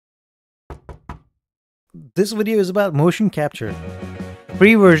This video is about motion capture.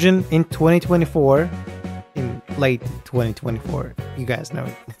 Free version in 2024, in late 2024, you guys know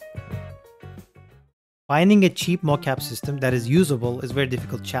it. Finding a cheap mocap system that is usable is a very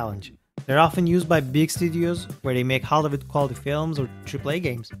difficult challenge. They're often used by big studios where they make Hollywood quality films or AAA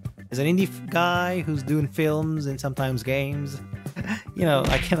games. As an indie guy who's doing films and sometimes games,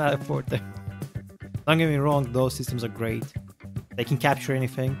 I cannot afford them. Don't get me wrong, those systems are great. They can capture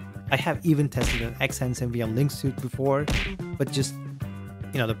anything. I have even tested an Xsense NVM link suit before, but just,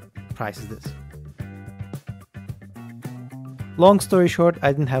 the price is this. Long story short,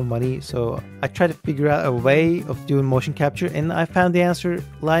 I didn't have money, so I tried to figure out a way of doing motion capture, and I found the answer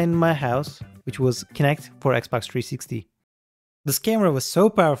lying in my house, which was Kinect for Xbox 360. This camera was so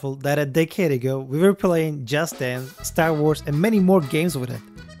powerful that a decade ago, we were playing Just Dance, Star Wars, and many more games with it.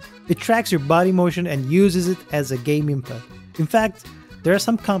 It tracks your body motion and uses it as a game input. In fact, there are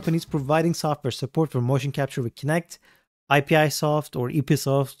some companies providing software support for motion capture with Kinect. IPIsoft or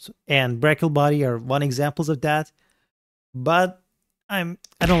EPSoft and Brecklebody are one examples of that. But I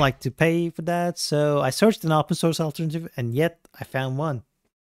don't like to pay for that, so I searched an open source alternative, and yet I found one.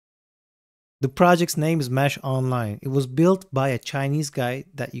 The project's name is MeshOnline. It was built by a Chinese guy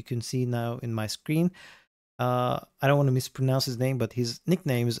that you can see now in my screen. I don't want to mispronounce his name, but his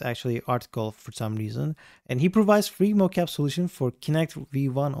nickname is actually Article for some reason. And he provides free mocap solution for Kinect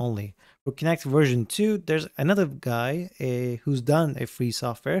V1 only. For Kinect version 2, there's another guy who's done a free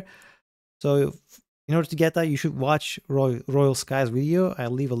software. So in order to get that, you should watch Royal Sky's video.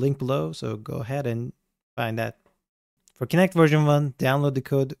 I'll leave a link below, so go ahead and find that. For Kinect version 1, download the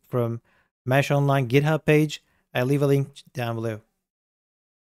code from MeshOnline GitHub page. I'll leave a link down below.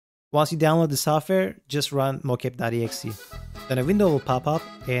 Once you download the software, just run mocap.exe. Then a window will pop up,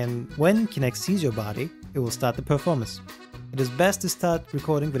 and when Kinect sees your body, it will start the performance. It is best to start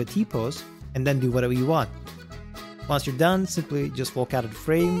recording with a T-pose, and then do whatever you want. Once you're done, simply just walk out of the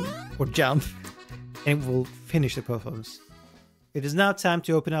frame, or jump, and it will finish the performance. It is now time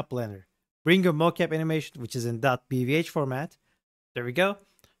to open up Blender. Bring your mocap animation, which is in .bvh format. There we go.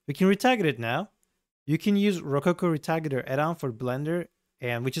 We can retarget it now. You can use Rococo Retargeter add-on for Blender,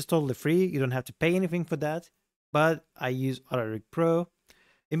 and which is totally free. You don't have to pay anything for that, but I use AutoRig Pro.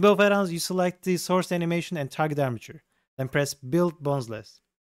 In both add-ons, you select the source animation and target armature, then press Build Bones List.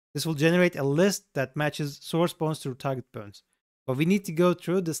 This will generate a list that matches source bones to target bones. But we need to go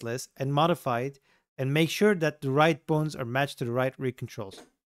through this list and modify it and make sure that the right bones are matched to the right rig controls.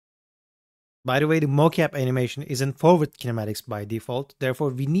 By the way, the mocap animation is in forward kinematics by default, therefore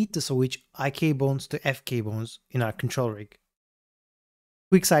we need to switch IK bones to FK bones in our control rig.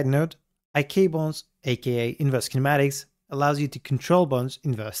 Quick side note, IK bones, aka inverse kinematics, allows you to control bones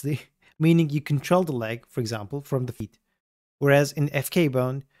inversely, meaning you control the leg, for example, from the feet, whereas in FK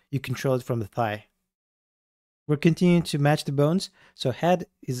bone, you control it from the thigh. We're continuing to match the bones, so head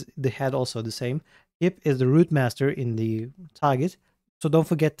is the head also the same. Hip is the root master in the target, so don't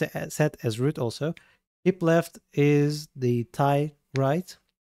forget to set as root also. Hip left is the thigh right.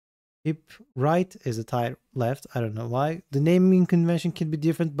 Hip right is the thigh left. I don't know why. The naming convention can be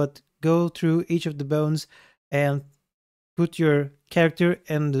different, but go through each of the bones and put your character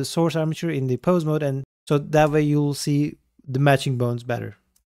and the source armature in the pose mode, and so that way you'll see the matching bones better.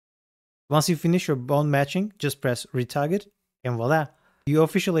 Once you finish your bone matching, just press retarget, and voila, you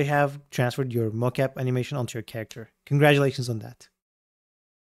officially have transferred your mocap animation onto your character. Congratulations on that.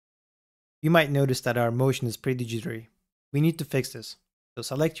 You might notice that our motion is pretty jittery. We need to fix this. So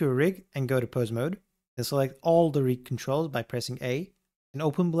select your rig and go to pose mode, then select all the rig controls by pressing A, and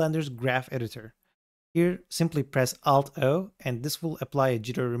open Blender's graph editor. Here, simply press Alt-O, and this will apply a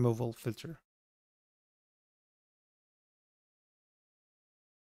jitter removal filter.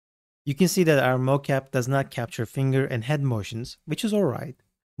 You can see that our mocap does not capture finger and head motions, which is alright.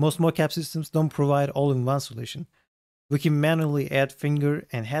 Most mocap systems don't provide all-in-one solution. We can manually add finger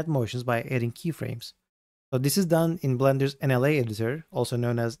and head motions by adding keyframes. So this is done in Blender's NLA editor, also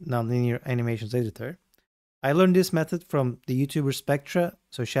known as Nonlinear Animations Editor. I learned this method from the YouTuber Spectra,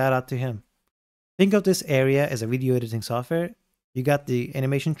 so shout out to him. Think of this area as a video editing software. You got the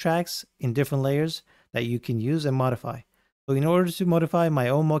animation tracks in different layers that you can use and modify. So in order to modify my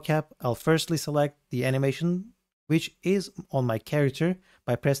own mocap, I'll firstly select the animation, which is on my character,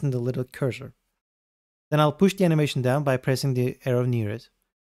 by pressing the little cursor. Then I'll push the animation down by pressing the arrow near it.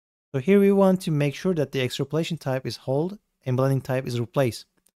 So here we want to make sure that the extrapolation type is hold and blending type is replace.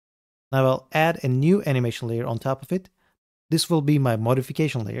 Now I'll add a new animation layer on top of it. This will be my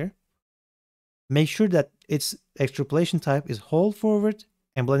modification layer. Make sure that its extrapolation type is hold forward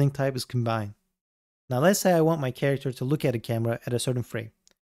and blending type is combine. Now let's say I want my character to look at the camera at a certain frame.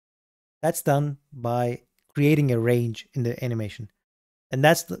 That's done by creating a range in the animation. And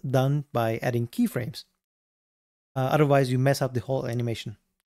that's done by adding keyframes. Otherwise, you mess up the whole animation.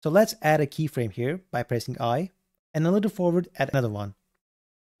 So let's add a keyframe here by pressing I, and a little forward, add another one.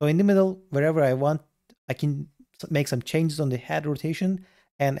 So in the middle, wherever I want, I can make some changes on the head rotation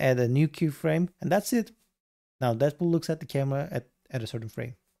and add a new keyframe, and that's it. Now Deadpool looks at the camera at a certain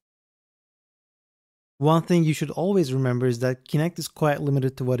frame. One thing you should always remember is that Kinect is quite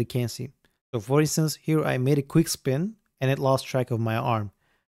limited to what it can see. So for instance, here I made a quick spin and it lost track of my arm.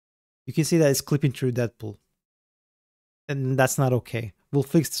 You can see that it's clipping through Deadpool. And that's not okay. We'll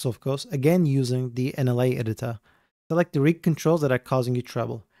fix this, of course, again using the NLA editor. Select the rig controls that are causing you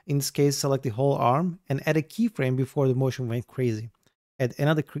trouble. In this case, select the whole arm and add a keyframe before the motion went crazy. Add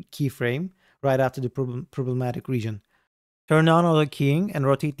another keyframe right after the problematic region. Turn on auto keying and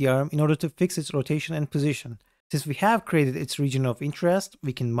rotate the arm in order to fix its rotation and position. Since we have created its region of interest,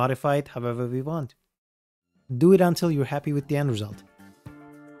 we can modify it however we want. Do it until you're happy with the end result.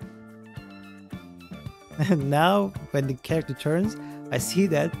 And now, when the character turns, I see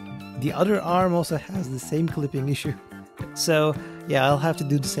that the other arm also has the same clipping issue. So yeah, I'll have to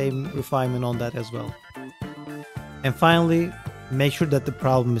do the same refinement on that as well. And finally, make sure that the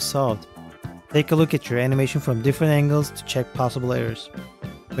problem is solved. Take a look at your animation from different angles to check possible errors.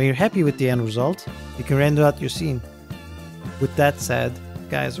 When you're happy with the end result, you can render out your scene. With that said,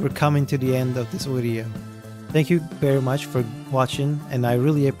 guys, we're coming to the end of this video. Thank you very much for watching, and I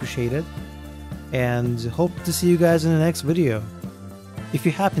really appreciate it. And hope to see you guys in the next video. If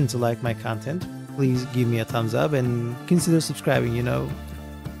you happen to like my content, please give me a thumbs up and consider subscribing,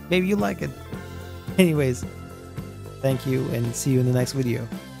 maybe you like it. Anyways, thank you and see you in the next video.